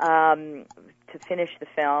to finish the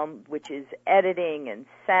film, which is editing and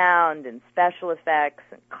sound and special effects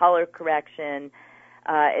and color correction.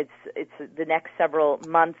 It's the next several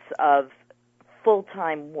months of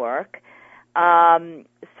full-time work. I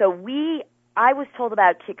was told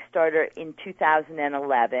about Kickstarter in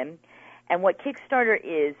 2011, and what Kickstarter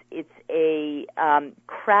is, it's a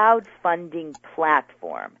crowdfunding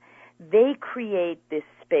platform. They create this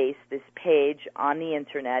space, this page on the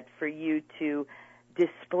Internet for you to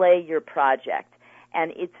display your project.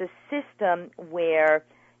 And it's a system where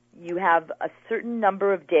you have a certain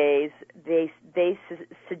number of days. They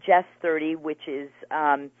suggest 30, which is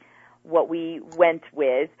what we went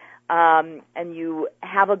with. And you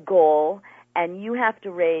have a goal, and you have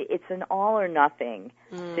to raise. It's an all or nothing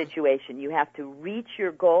situation. You have to reach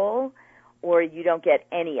your goal, or you don't get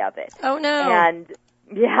any of it. Oh no! And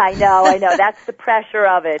yeah, I know. That's the pressure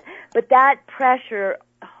of it. But that pressure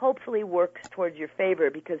hopefully works towards your favor,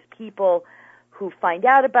 because people who find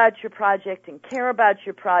out about your project and care about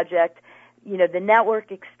your project, the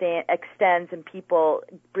network extends, and people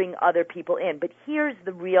bring other people in. But here's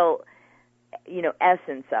the real,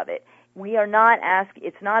 essence of it. We are not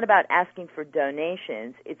it's not about asking for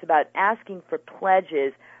donations. It's about asking for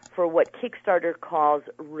pledges for what Kickstarter calls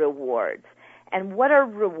rewards. And what are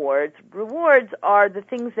rewards? Rewards are the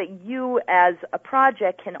things that you as a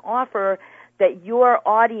project can offer that your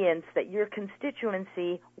audience, that your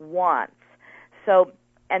constituency wants. So,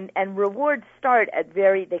 and rewards start at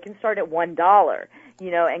they can start at $1,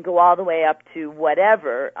 and go all the way up to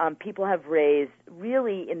whatever. People have raised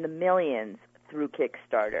really in the millions through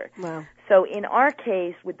Kickstarter. Wow. So in our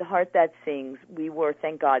case, with The Heart That Sings, we were,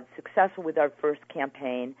 thank God, successful with our first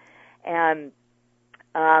campaign, and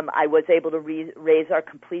I was able to raise our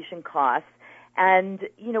completion costs. And,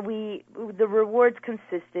 the rewards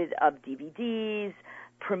consisted of DVDs,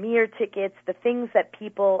 premiere tickets, the things that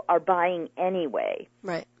people are buying anyway.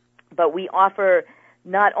 Right. But we offer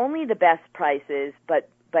not only the best prices, but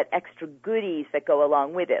extra goodies that go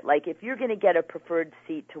along with it. Like if you're going to get a preferred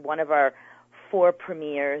seat to one of our 4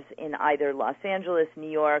 premieres in either Los Angeles, New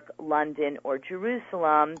York, London, or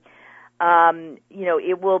Jerusalem,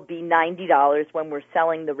 it will be $90 when we're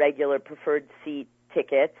selling the regular preferred seat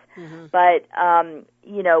tickets. Mm-hmm. But,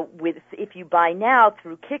 if you buy now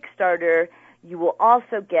through Kickstarter, you will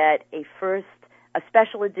also get a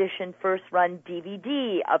special edition first run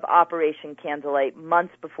DVD of Operation Candlelight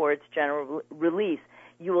months before its general release.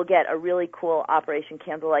 You will get a really cool Operation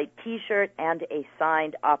Candlelight T-shirt and a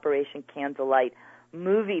signed Operation Candlelight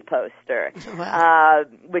movie poster, wow.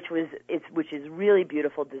 which is really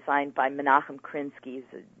beautiful, designed by Menachem Krinsky. He's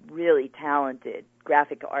a really talented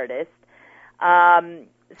graphic artist. How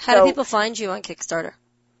do people find you on Kickstarter?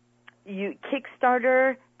 You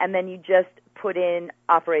Kickstarter, and then you just put in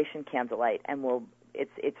Operation Candlelight, and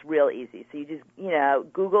it's real easy. So you just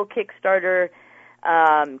Google Kickstarter,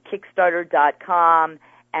 Kickstarter.com,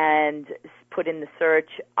 and put in the search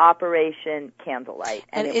Operation Candlelight,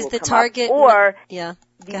 and it is will the come target up. Or the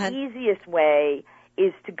easiest way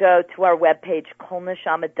is to go to our webpage,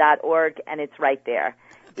 kolneshama.org, and it's right there.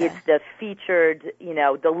 Okay. It's the featured,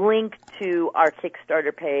 the link to our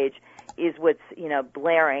Kickstarter page is what's,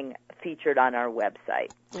 blaring featured on our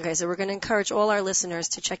website. Okay, so we're going to encourage all our listeners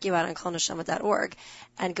to check you out on kolneshama.org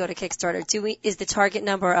and go to Kickstarter. Is the target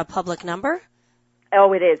number a public number?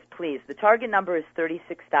 Oh, it is, please. The target number is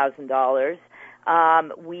 $36,000.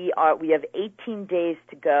 We have 18 days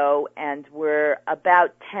to go, and we're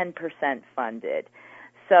about 10% funded.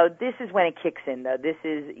 So this is when it kicks in, though. This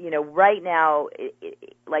is, right now,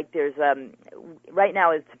 right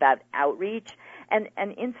now it's about outreach. And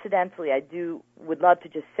incidentally, I would love to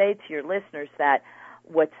just say to your listeners that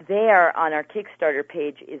what's there on our Kickstarter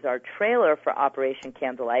page is our trailer for Operation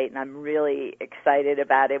Candlelight, and I'm really excited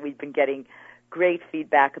about it. We've been getting great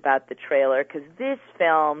feedback about the trailer, because this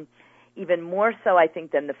film, even more so I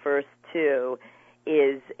think than the first two,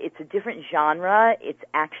 it's a different genre. It's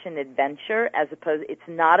action adventure, it's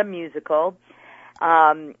not a musical,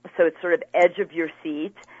 So it's sort of edge of your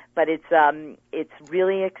seat, but it's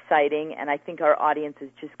really exciting, and I think our audience is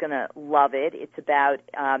just going to love it. It's about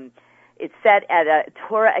it's set at a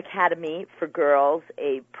Torah Academy for girls,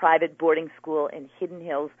 a private boarding school in Hidden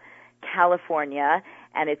Hills, California,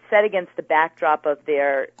 and it's set against the backdrop of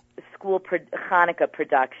their school Hanukkah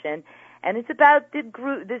production. And it's about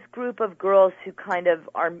this group of girls who kind of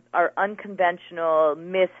are unconventional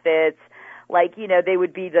misfits. Like, you know, they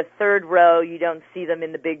would be the third row. You don't see them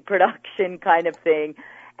in the big production kind of thing.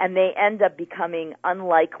 And they end up becoming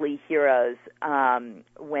unlikely heroes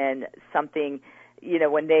when something, you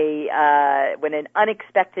know, when an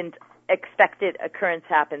unexpected occurrence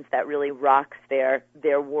happens that really rocks their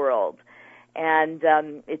world. And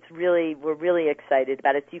we're really excited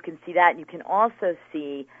about it. So you can see that, and you can also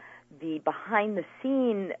see the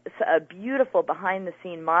a beautiful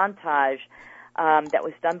behind-the-scene montage that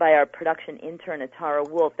was done by our production intern, Atara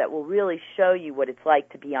Wolf, that will really show you what it's like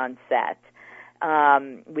to be on set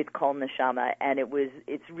with Kol Neshama. And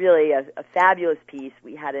it's really a fabulous piece.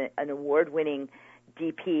 We had an award-winning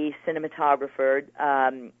DP, cinematographer,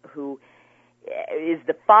 who is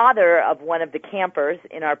the father of one of the campers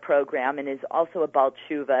in our program and is also a Baal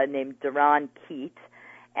Tshuva named Duran Keat.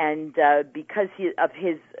 And because of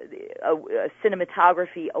his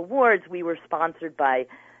cinematography awards, we were sponsored by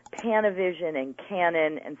Panavision and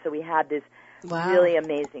Canon, and so we had this really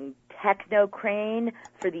amazing techno crane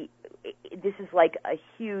this is like a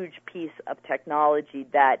huge piece of technology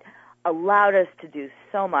that allowed us to do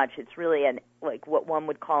so much. It's really like what one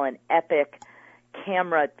would call an epic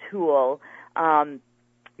camera tool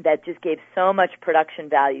that just gave so much production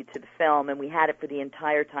value to the film, and we had it for the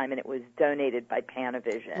entire time, and it was donated by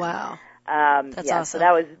Panavision. Wow. That's awesome. So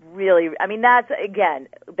that was really, I mean,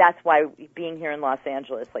 that's why being here in Los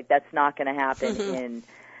Angeles, like, that's not going to happen in,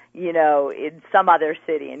 you know, in some other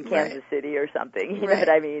city, in Kansas City or something, you know what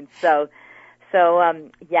I mean? So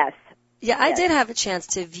yes. Yeah, I did have a chance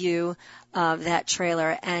to view that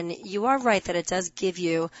trailer, and you are right that it does give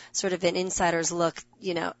you sort of an insider's look,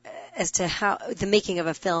 you know, as to how the making of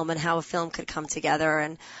a film and how a film could come together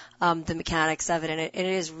and the mechanics of it, and it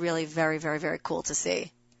is really very, very, very cool to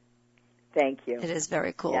see. Thank you. It is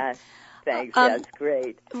very cool. Yes, thanks. That's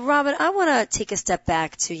great. Robin, I want to take a step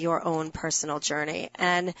back to your own personal journey,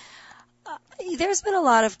 and there's been a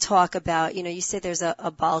lot of talk about, you know, you say there's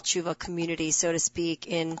a Baal Tshuva community, so to speak,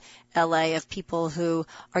 in LA of people who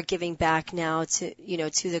are giving back now to, you know,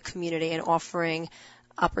 to the community and offering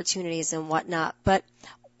opportunities and whatnot. But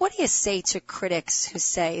what do you say to critics who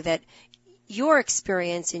say that your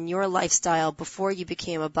experience and your lifestyle before you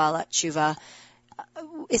became a Baal Tshuva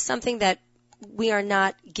is something that we are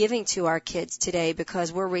not giving to our kids today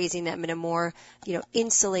because we're raising them in a more, you know,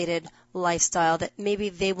 insulated lifestyle that maybe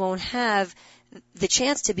they won't have the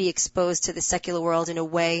chance to be exposed to the secular world in a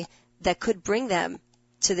way that could bring them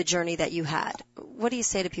to the journey that you had? What do you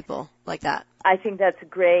say to people like that? I think that's a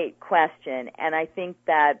great question, and I think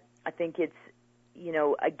it's, you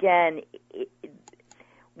know, again,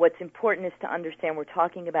 what's important is to understand we're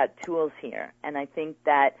talking about tools here, and I think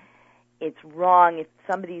that it's wrong if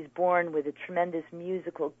somebody's born with a tremendous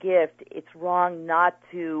musical gift, it's wrong not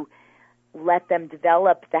to let them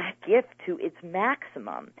develop that gift to its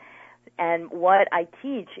maximum. And what I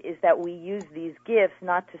teach is that we use these gifts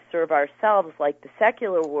not to serve ourselves like the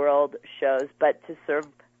secular world shows, but to serve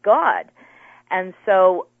God. And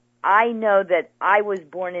so I know that I was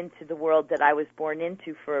born into the world that I was born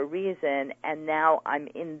into for a reason, and now I'm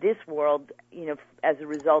in this world, you know, as a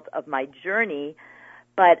result of my journey.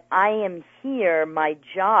 But I am here, my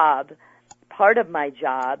job, part of my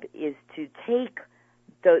job is to take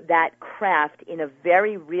that craft in a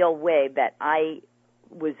very real way that I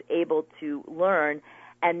was able to learn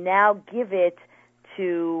and now give it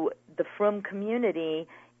to the frum community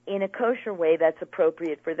in a kosher way that's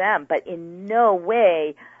appropriate for them, but in no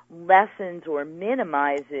way lessens or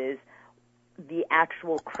minimizes the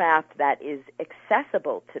actual craft that is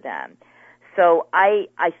accessible to them. So I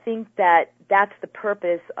think that that's the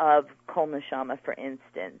purpose of Kol Neshama, for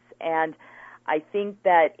instance. And I think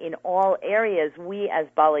that in all areas, we as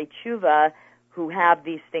Balei Tshuva who have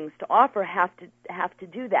these things to offer have to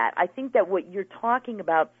do that. I think that what you're talking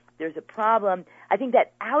about, there's a problem. I think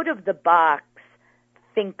that out-of-the-box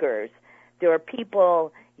thinkers, there are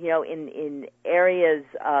people, you know, in areas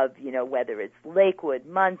of, you know, whether it's Lakewood,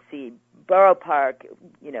 Muncie, Borough Park,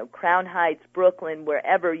 you know, Crown Heights, Brooklyn,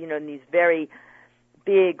 wherever, you know, in these very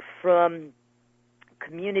big frum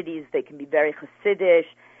communities, they can be very Hasidish,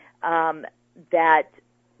 that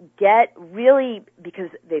get really, because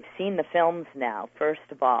they've seen the films now, first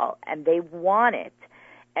of all, and they want it,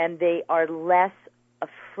 and they are less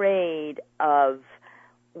afraid of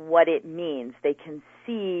what it means. They can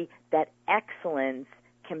see that excellence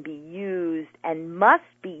can be used and must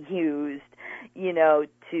be used,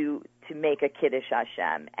 to make a Kiddush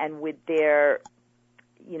Hashem, and with their,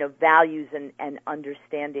 values and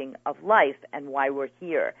understanding of life and why we're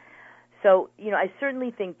here. So, I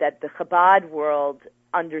certainly think that the Chabad world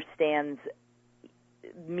understands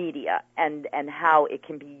media and how it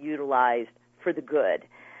can be utilized for the good.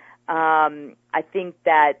 I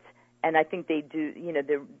think they do,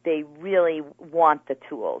 they really want the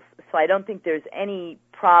tools. So I don't think there's any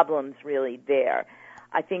problems really there.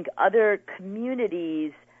 I think other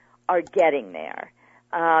communities are getting there.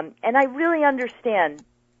 And I really understand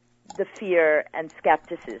the fear and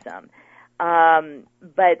skepticism.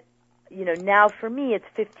 But, now for me it's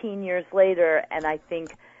 15 years later, and I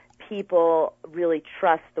think people really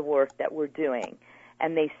trust the work that we're doing,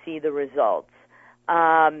 and they see the results.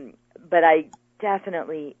 But I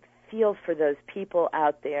definitely feel for those people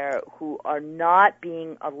out there who are not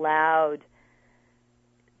being allowed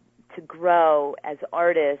to grow as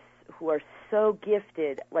artists, who are so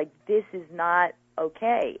gifted. Like, this is not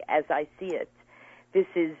okay as I see it. This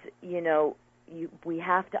is, we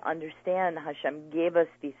have to understand Hashem gave us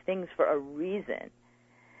these things for a reason,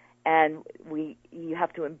 and you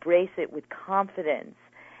have to embrace it with confidence.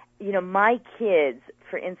 My kids,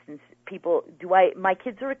 for instance, my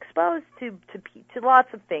kids are exposed to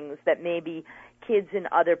lots of things that maybe kids in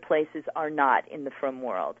other places are not in the frum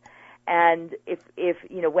world. And if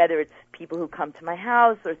whether it's people who come to my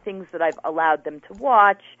house or things that I've allowed them to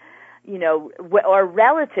watch, or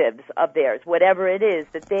relatives of theirs, whatever it is,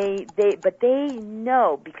 that they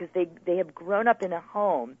know, because they have grown up in a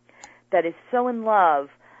home that is so in love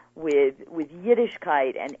with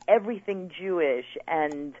Yiddishkeit and everything Jewish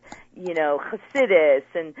and, Chassidus,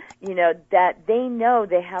 and, that they know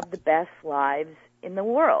they have the best lives in the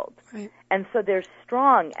world. Right. And so they're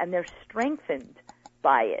strong and they're strengthened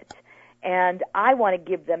by it. And I want to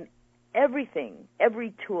give them everything,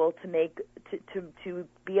 every tool to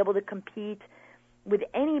be able to compete with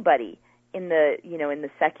anybody in the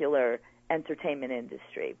secular entertainment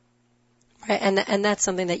industry. Right. And that's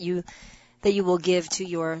something that you will give to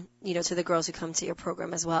your, to the girls who come to your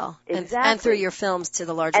program as well. Exactly. And through your films to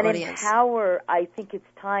the large audience. And I think it's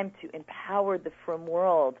time to empower the frum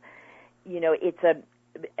world. It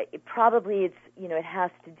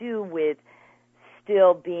has to do with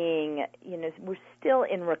still being, we're still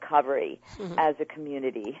in recovery as a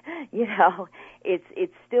community.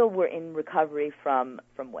 It's still, we're in recovery from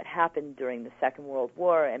what happened during the Second World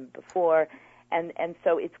War and before. And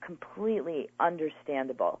so it's completely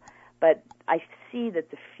understandable. But I see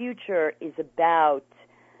that the future is about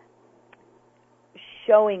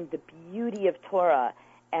showing the beauty of Torah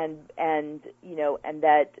and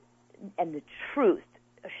the truth,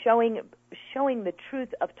 showing the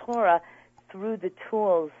truth of Torah through the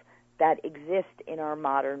tools that exist in our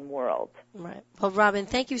modern world. Right. Well, Robin,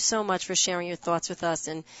 thank you so much for sharing your thoughts with us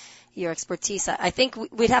and your expertise. I think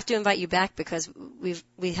we'd have to invite you back because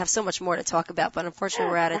we have so much more to talk about, but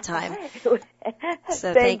unfortunately we're out of time.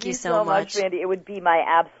 So thank you so much, Randi. It would be my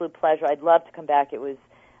absolute pleasure. I'd love to come back. It was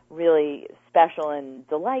really special and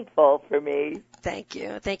delightful for me. Thank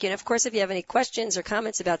you. Thank you. And, of course, if you have any questions or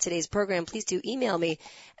comments about today's program, please do email me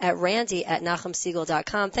at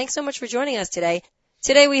randy@nachumsegal.com. Thanks so much for joining us today.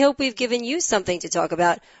 Today, we hope we've given you something to talk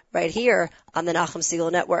about right here on the Nachum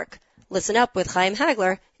Segal Network. Listen Up with Chaim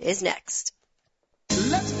Hagler is next.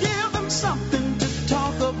 Let's give them something to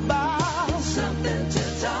talk about. Something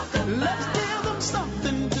to talk about. Let's